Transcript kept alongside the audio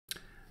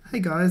Hey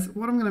guys,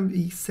 what I'm going to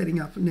be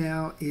setting up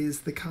now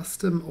is the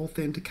custom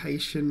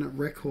authentication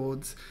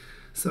records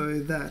so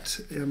that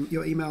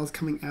your emails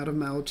coming out of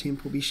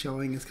Mailchimp will be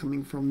showing as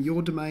coming from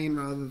your domain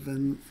rather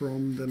than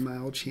from the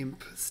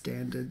Mailchimp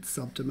standard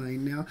subdomain.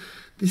 Now,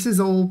 this is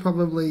all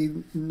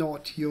probably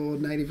not your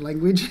native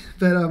language,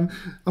 but I'm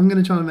going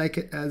to try to make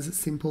it as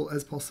simple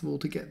as possible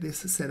to get this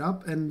set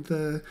up. And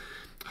the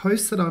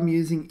host that I'm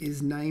using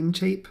is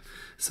Namecheap.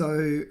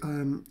 So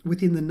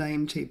within the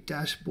Namecheap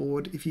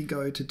dashboard, if you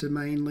go to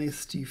domain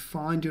list, you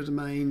find your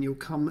domain, you'll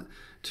come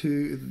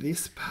to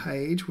this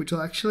page, which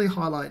will actually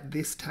highlight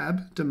this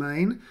tab,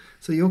 domain.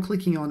 So you're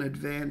clicking on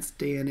advanced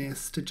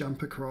DNS to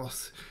jump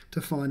across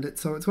to find it.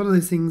 So it's one of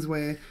those things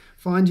where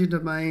find your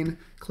domain,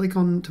 click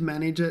on to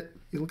manage it,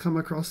 you'll come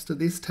across to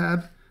this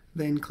tab,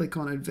 then click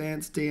on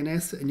advanced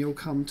DNS and you'll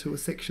come to a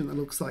section that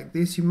looks like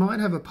this. You might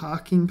have a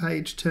parking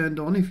page turned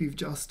on if you've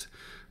just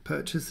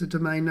purchased a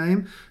domain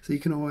name, so you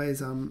can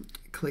always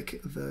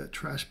click the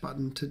trash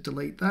button to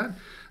delete that.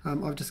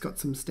 I've just got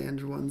some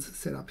standard ones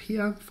set up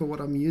here for what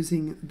I'm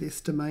using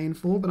this domain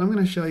for, but I'm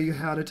going to show you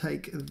how to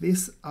take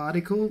this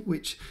article,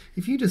 which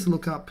if you just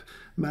look up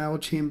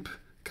Mailchimp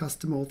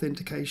custom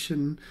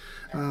authentication,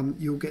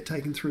 you'll get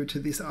taken through to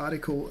this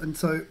article. And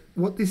so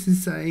what this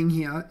is saying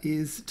here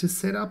is to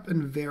set up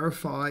and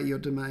verify your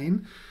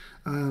domain,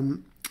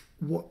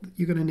 what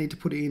you're going to need to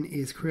put in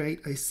is create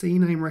a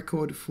CNAME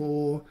record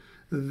for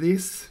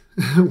this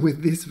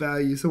with this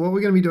value. So what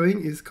we're going to be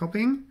doing is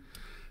copying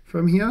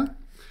from here.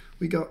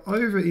 We go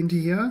over into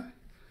here.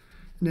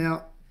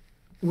 Now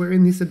we're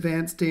in this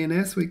advanced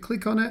DNS. We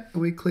click on it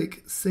and we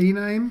click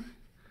CNAME.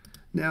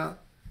 Now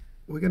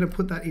we're going to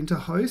put that into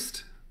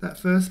host, that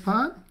first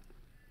part.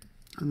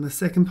 And the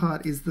second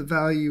part is the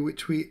value,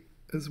 which we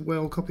as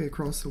well copy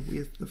across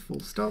with the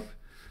full stop.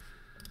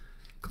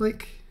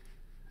 Click,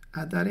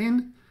 add that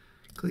in,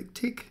 click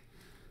tick,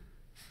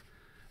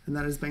 and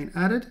that has been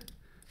added.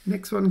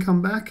 Next one,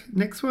 come back.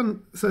 Next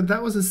one, so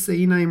that was a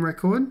CNAME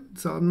record.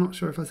 So I'm not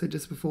sure if I said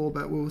just before,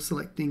 but we were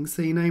selecting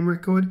CNAME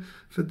record.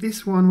 For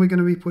this one, we're going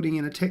to be putting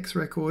in a text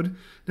record.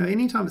 Now,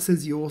 anytime it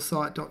says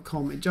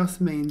yoursite.com, it just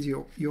means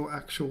your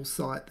actual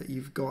site that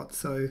you've got.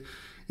 So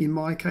in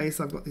my case,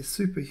 I've got this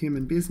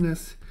superhuman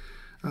business,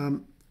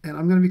 and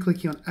I'm going to be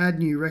clicking on add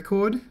new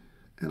record,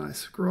 and I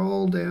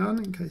scroll down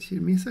in case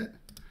you miss it.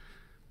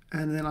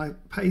 And then I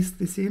paste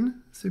this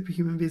in,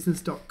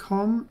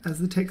 superhumanbusiness.com as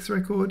the text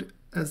record,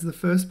 as the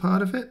first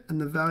part of it, and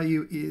the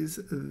value is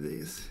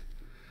this.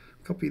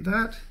 Copy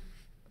that,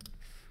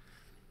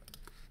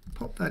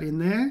 pop that in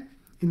there,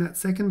 in that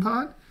second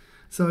part.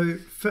 So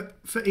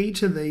for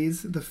each of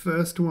these, the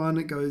first one,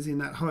 it goes in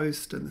that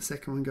host, and the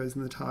second one goes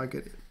in the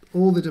target.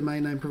 All the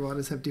domain name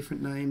providers have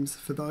different names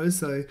for those.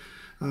 So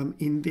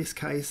in this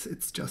case,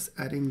 it's just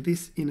adding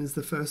this in as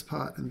the first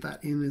part and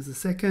that in as the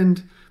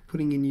second,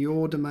 putting in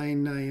your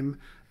domain name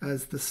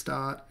as the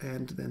start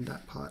and then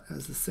that part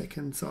as the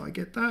second. So I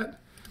get that.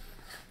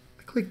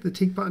 Click the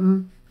tick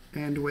button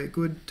and we're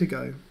good to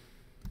go.